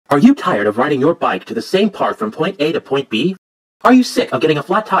Are you tired of riding your bike to the same park from point A to point B? Are you sick of getting a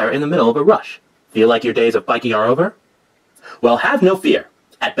flat tire in the middle of a rush? Feel like your days of biking are over? Well, have no fear.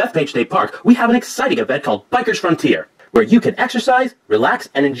 At Bethpage State Park, we have an exciting event called Bikers Frontier, where you can exercise, relax,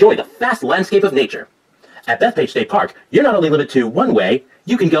 and enjoy the vast landscape of nature. At Bethpage State Park, you're not only limited to one way,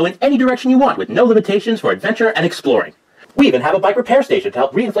 you can go in any direction you want with no limitations for adventure and exploring. We even have a bike repair station to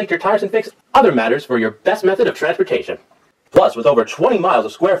help reinflate your tires and fix other matters for your best method of transportation. Plus, with over 20 miles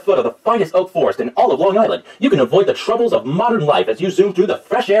of square foot of the finest oak forest in all of Long Island, you can avoid the troubles of modern life as you zoom through the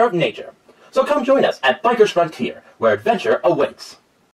fresh air of nature. So come join us at Bikers Frontier, where adventure awaits.